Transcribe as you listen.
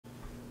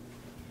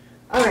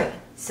Alright,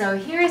 so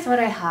here's what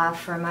I have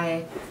for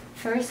my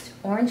first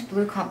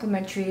orange-blue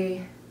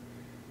complementary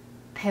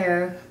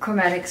pair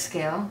chromatic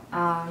scale.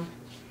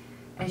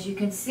 As you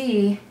can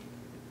see,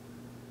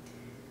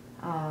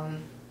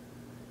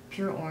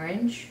 pure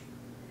orange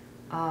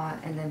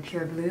and then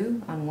pure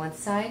blue on one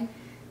side,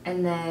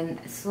 and then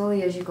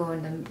slowly as you go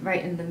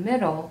right in the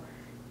middle,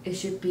 it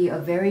should be a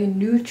very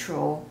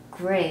neutral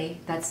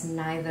gray that's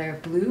neither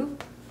blue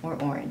or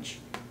orange.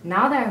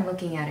 Now that I'm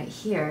looking at it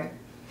here,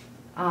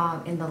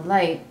 in the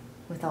light,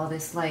 with all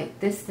this light,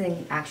 this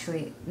thing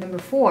actually, number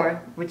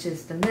 4, which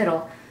is the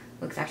middle,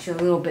 looks actually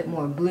a little bit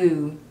more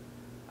blue.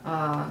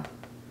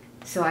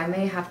 So I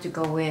may have to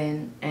go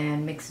in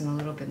and mix in a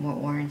little bit more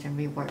orange and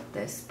rework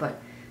this. But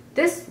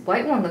this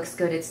white one looks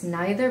good. It's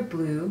neither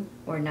blue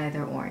or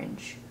neither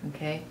orange,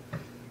 okay?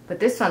 But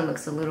this one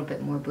looks a little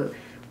bit more blue.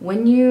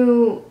 When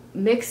you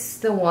mix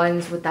the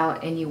ones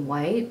without any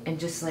white and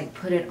just like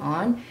put it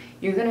on,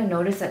 you're gonna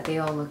notice that they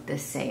all look the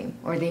same,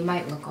 or they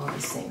might look all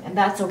the same, and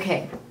that's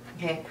okay.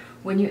 Okay,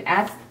 when you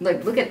add,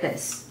 look at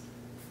this.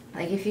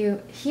 Like if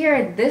you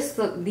hear this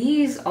look,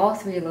 these all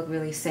 3 look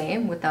really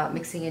same without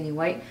mixing any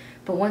white,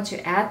 but once you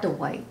add the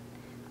white,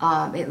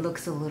 it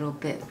looks a little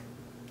bit,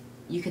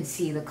 you can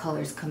see the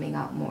colors coming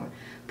out more.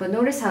 But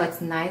notice how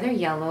it's neither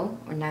yellow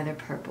or neither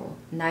purple,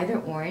 neither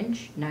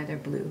orange, neither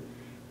blue,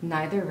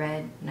 neither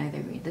red,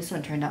 neither green. This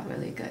one turned out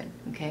really good,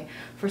 okay?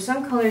 For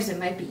some colors it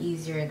might be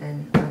easier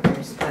than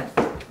others, but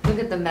look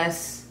at the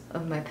mess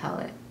of my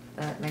palette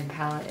that my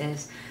palette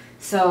is.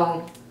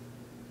 So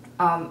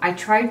I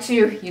tried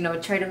to,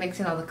 try to mix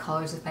in all the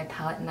colors with my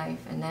palette knife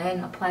and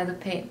then apply the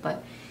paint,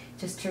 but it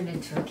just turned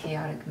into a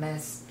chaotic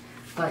mess.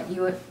 But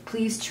you would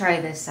please try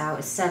this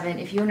out. 7.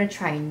 If you want to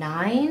try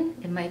 9,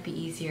 it might be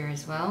easier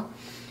as well.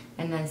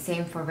 And then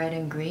same for red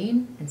and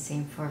green, and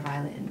same for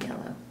violet and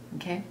yellow.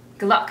 Okay?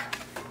 Good luck!